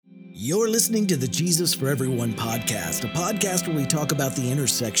You're listening to the Jesus for Everyone podcast, a podcast where we talk about the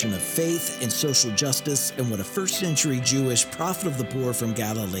intersection of faith and social justice and what a first century Jewish prophet of the poor from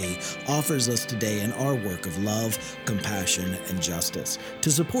Galilee offers us today in our work of love, compassion, and justice.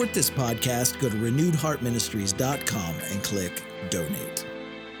 To support this podcast, go to renewedheartministries.com and click donate.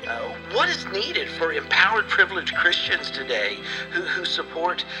 What is needed for empowered, privileged Christians today who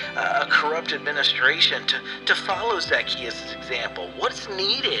support a corrupt administration to follow Zacchaeus' example? What's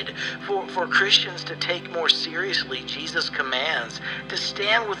needed for Christians to take more seriously Jesus' commands, to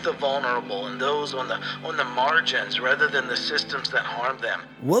stand with the vulnerable and those on the margins rather than the systems that harm them?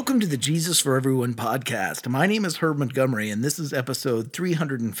 Welcome to the Jesus for Everyone podcast. My name is Herb Montgomery, and this is episode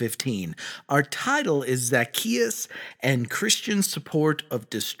 315. Our title is Zacchaeus and Christian Support of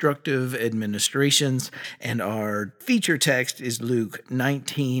Destructive Administrations, and our feature text is Luke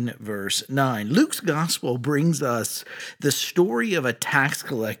 19, verse 9. Luke's gospel brings us the story of a tax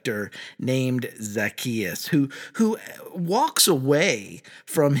collector named Zacchaeus, who walks away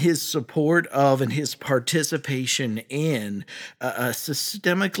from his support of and his participation in a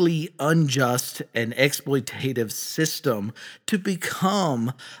systemically unjust and exploitative system to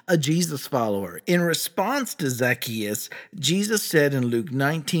become a Jesus follower. In response to Zacchaeus, Jesus said in Luke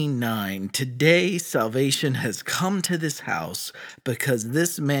 19:9, "Today salvation has come to this house because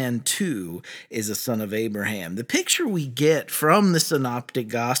this man too is a son of Abraham." The picture we get from the Synoptic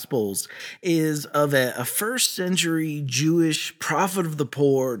Gospels is of a first century Jewish prophet of the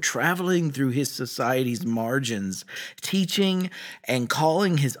poor traveling through his society's margins, teaching and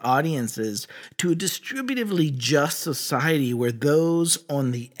calling his audiences to a distributively just society where those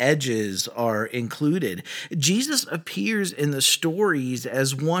on the edges are included. Jesus appears in the stories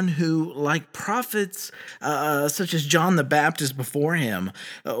as one who, like prophets such as John the Baptist before him,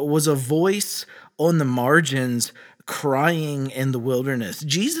 was a voice on the margins crying in the wilderness.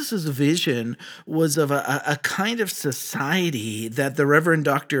 Jesus' vision was of a kind of society that the Reverend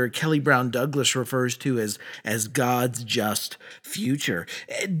Dr. Kelly Brown Douglas refers to as God's just future.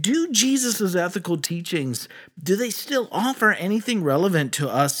 Do Jesus' ethical teachings, do they still offer anything relevant to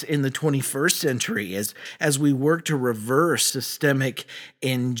us in the 21st century as we work to reverse systemic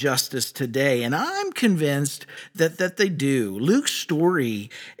injustice today? And I'm convinced that they do. Luke's story,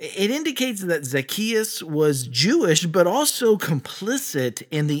 it indicates that Zacchaeus was Jewish, but also complicit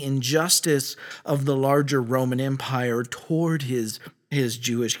in the injustice of the larger Roman Empire toward his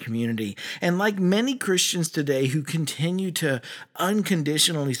Jewish community. And like many Christians today who continue to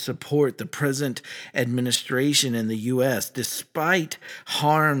unconditionally support the present administration in the U.S., despite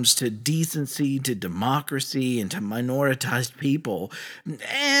harms to decency, to democracy, and to minoritized people,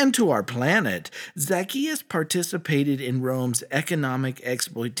 and to our planet, Zacchaeus participated in Rome's economic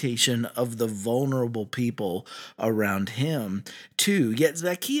exploitation of the vulnerable people around him, too. Yet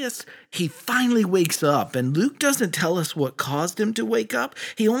Zacchaeus, he finally wakes up, and Luke doesn't tell us what caused him to wake up.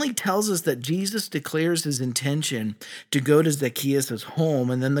 He only tells us that Jesus declares his intention to go to Zacchaeus'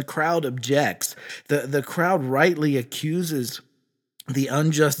 home, and then the crowd objects. The crowd rightly accuses the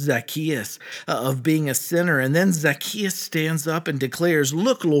unjust Zacchaeus of being a sinner. And then Zacchaeus stands up and declares,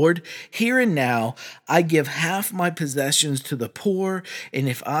 "Look, Lord, here and now I give half my possessions to the poor, and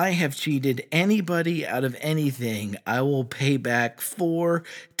if I have cheated anybody out of anything, I will pay back 4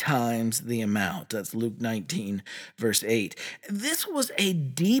 times the amount." That's Luke 19, verse 8. This was a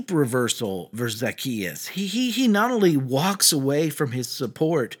deep reversal for Zacchaeus. He not only walks away from his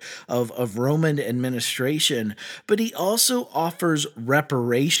support of Roman administration, but he also offers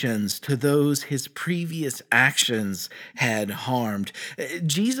reparations to those his previous actions had harmed.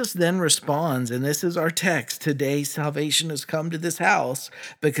 Jesus then responds, and this is our text: "Today salvation has come to this house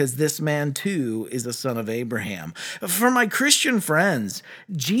because this man too is a son of Abraham." For my Christian friends,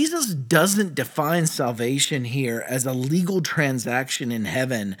 Jesus doesn't define salvation here as a legal transaction in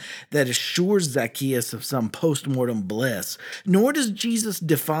heaven that assures Zacchaeus of some post-mortem bliss, nor does Jesus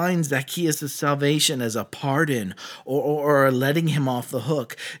define Zacchaeus' salvation as a pardon or letting him off the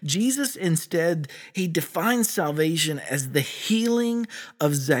hook. Jesus instead, he defines salvation as the healing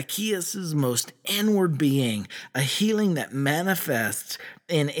of Zacchaeus' most inward being, a healing that manifests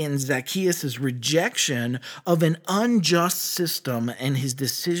in Zacchaeus' rejection of an unjust system and his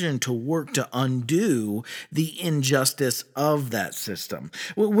decision to work to undo the injustice of that system.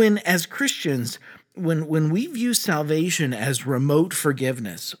 When, as Christians, When we view salvation as remote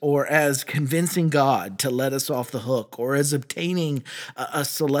forgiveness or as convincing God to let us off the hook or as obtaining a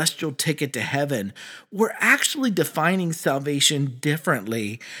celestial ticket to heaven, we're actually defining salvation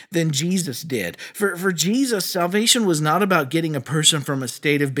differently than Jesus did. For Jesus, salvation was not about getting a person from a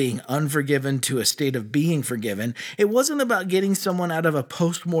state of being unforgiven to a state of being forgiven. It wasn't about getting someone out of a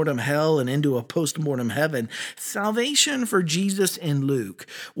post-mortem hell and into a post-mortem heaven. Salvation for Jesus in Luke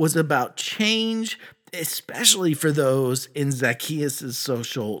was about change, especially for those in Zacchaeus'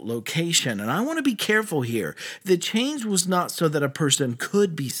 social location. And I want to be careful here. The change was not so that a person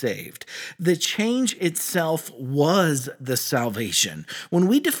could be saved. The change itself was the salvation. When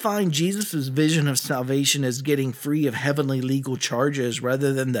we define Jesus' vision of salvation as getting free of heavenly legal charges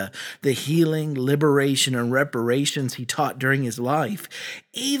rather than the healing, liberation, and reparations he taught during his life,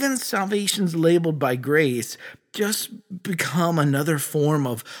 even salvations labeled by grace just become another form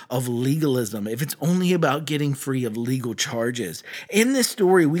of legalism if it's only about getting free of legal charges. In this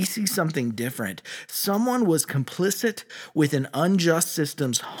story, we see something different. Someone was complicit with an unjust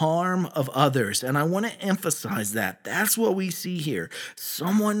system's harm of others, and I want to emphasize that. That's what we see here.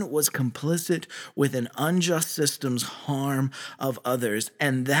 Someone was complicit with an unjust system's harm of others,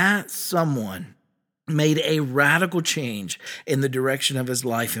 and that someone made a radical change in the direction of his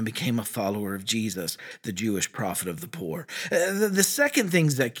life and became a follower of Jesus, the Jewish prophet of the poor. The second thing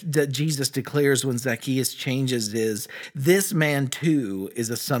that Jesus declares when Zacchaeus changes is, this man too is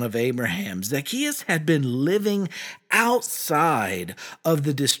a son of Abraham. Zacchaeus had been living outside of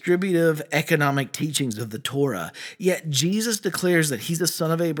the distributive economic teachings of the Torah, yet Jesus declares that he's a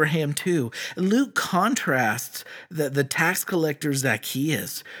son of Abraham too. Luke contrasts the tax collector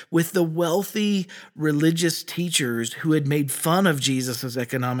Zacchaeus with the wealthy religious teachers who had made fun of Jesus'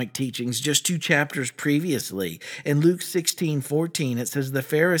 economic teachings just 2 chapters previously. In Luke 16:14, it says, the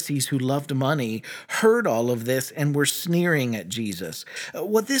Pharisees who loved money heard all of this and were sneering at Jesus.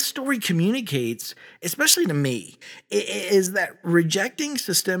 What this story communicates, especially to me, is that rejecting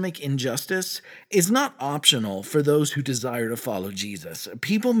systemic injustice is not optional for those who desire to follow Jesus.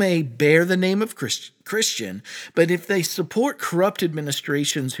 People may bear the name of Christian, but if they support corrupt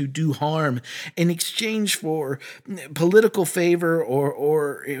administrations who do harm in exchange for political favor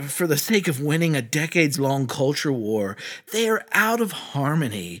or for the sake of winning a decades-long culture war, they are out of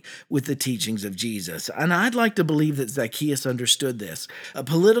harmony with the teachings of Jesus. And I'd like to believe that Zacchaeus understood this. A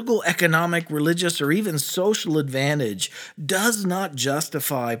political, economic, religious, or even social advantage does not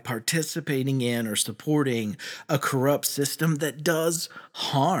justify participating in or supporting a corrupt system that does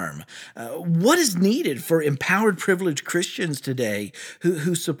harm. What is needed for empowered, privileged Christians today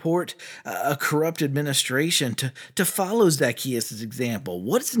who support a corrupt administration to follow Zacchaeus' example?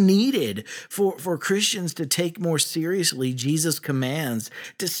 What's needed for Christians to take more seriously Jesus' commands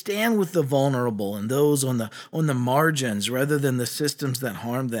to stand with the vulnerable and those on the margins rather than the systems that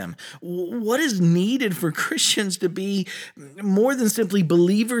harm them? What is needed for Christians to be more than simply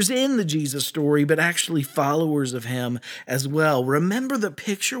believers in the Jesus story, but actually followers of him as well? Remember, the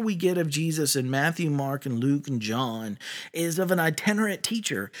picture we get of Jesus in Matthew, Mark, and Luke, and John is of an itinerant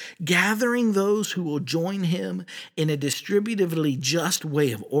teacher gathering those who will join him in a distributively just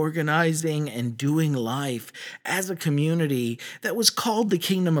way of organizing and doing life as a community that was called the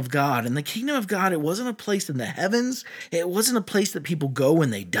Kingdom of God. And the Kingdom of God, it wasn't a place in the heavens. It wasn't a place that people go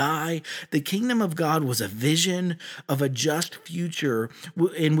when they die. The Kingdom of God was a vision of a just future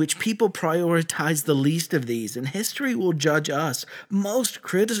in which people prioritize the least of these. And history will judge us most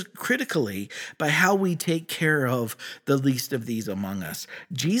critically by how we take care of the least of these among us.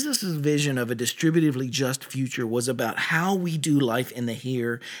 Jesus' vision of a distributively just future was about how we do life in the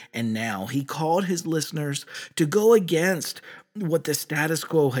here and now. He called his listeners to go against what the status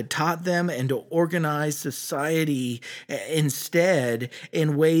quo had taught them and to organize society instead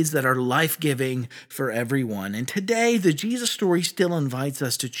in ways that are life-giving for everyone. And today, the Jesus story still invites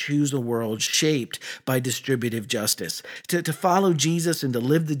us to choose a world shaped by distributive justice, to follow Jesus and to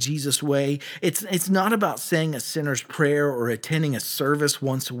live the Jesus way. It's not about saying a sinner's prayer or attending a service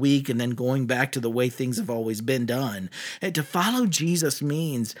once a week and then going back to the way things have always been done. And to follow Jesus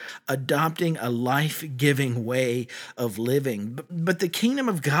means adopting a life-giving way of living. But the kingdom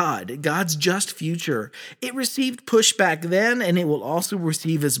of God, God's just future, it received pushback then, and it will also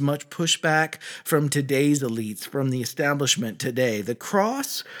receive as much pushback from today's elites, from the establishment today. The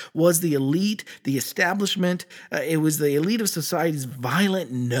cross was the elite, the establishment. It was the elite of society's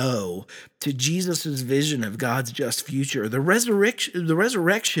violent no to Jesus' vision of God's just future. The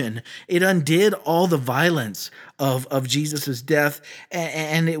resurrection, it undid all the violence of Jesus' death,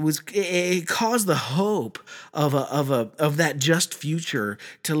 and it caused the hope of that just future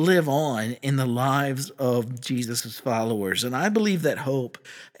to live on in the lives of Jesus' followers. And I believe that hope,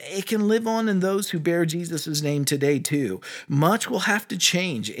 it can live on in those who bear Jesus' name today too. Much will have to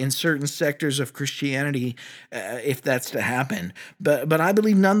change in certain sectors of Christianity if that's to happen. But I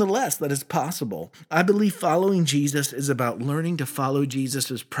believe nonetheless that it's possible. I believe following Jesus is about learning to follow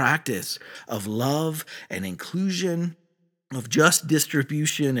Jesus' practice of love and inclusion, of just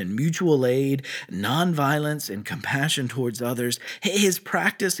distribution and mutual aid, nonviolence and compassion towards others. His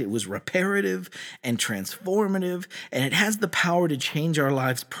practice, it was reparative and transformative, and it has the power to change our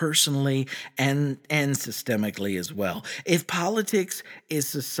lives personally and systemically as well. If politics is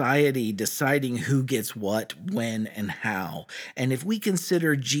society deciding who gets what, when, and how, and if we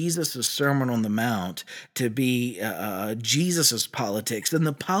consider Jesus' Sermon on the Mount to be Jesus' politics, then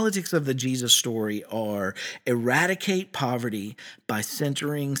the politics of the Jesus story are eradicate poverty by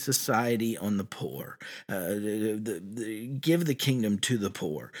centering society on the poor, give the kingdom to the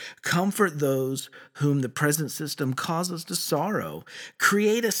poor, comfort those whom the present system causes to sorrow,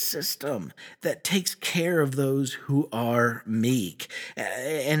 create a system that takes care of those who are meek,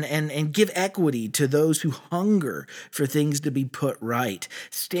 and give equity to those who hunger for things to be put right,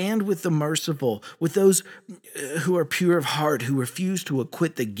 stand with the merciful, with those who are pure of heart, who refuse to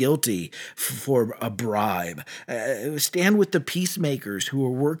acquit the guilty for a bribe, stand with the peacemakers who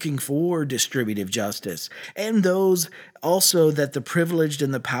are working for distributive justice, and those also that the privileged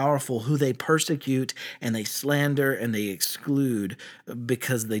and the powerful who they persecute and they slander and they exclude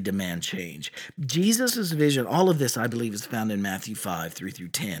because they demand change. Jesus' vision, all of this I believe is found in Matthew 5, 3 through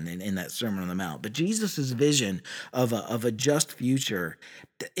 10 in that Sermon on the Mount. But Jesus' vision of a just future,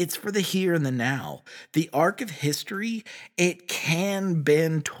 it's for the here and the now. The arc of history, it can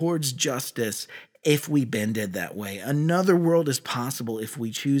bend towards justice if we bend it that way. Another world is possible if we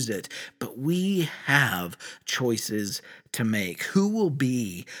choose it, but we have choices to make. Who will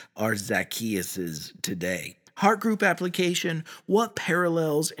be our Zacchaeuses today? Heart group application, what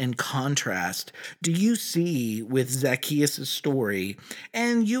parallels and contrast do you see with Zacchaeus' story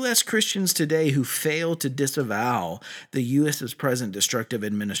and U.S. Christians today who fail to disavow the U.S.'s present destructive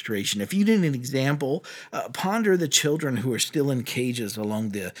administration? If you need an example, ponder the children who are still in cages along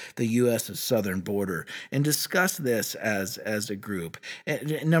the U.S.'s southern border and discuss this as a group.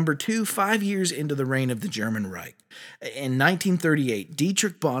 Number two, 5 years into the reign of the German Reich. In 1938,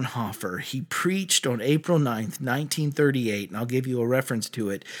 Dietrich Bonhoeffer, he preached on April 9th, 1938, and I'll give you a reference to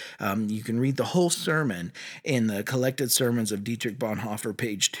it. You can read the whole sermon in the Collected Sermons of Dietrich Bonhoeffer,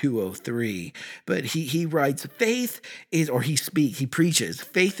 page 203. But he writes, he preaches,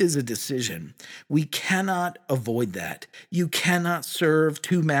 faith is a decision. We cannot avoid that. You cannot serve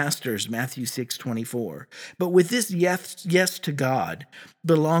two masters, Matthew 6:24. But with this yes to God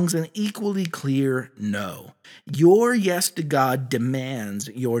belongs an equally clear no. Your yes to God demands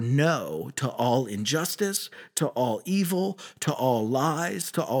your no to all injustice, to all evil, to all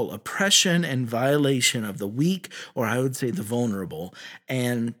lies, to all oppression and violation of the weak, or I would say the vulnerable,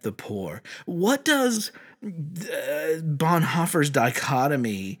 and the poor. What does Bonhoeffer's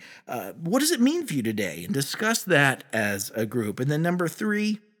dichotomy, what does it mean for you today? And discuss that as a group. And then number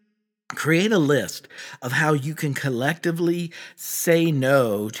three, create a list of how you can collectively say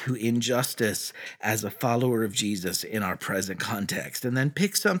no to injustice as a follower of Jesus in our present context. And then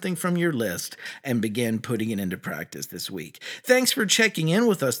pick something from your list and begin putting it into practice this week. Thanks for checking in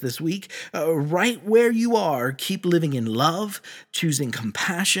with us this week. Right where you are, keep living in love, choosing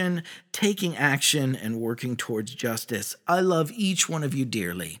compassion, taking action, and working towards justice. I love each one of you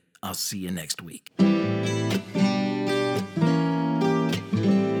dearly. I'll see you next week.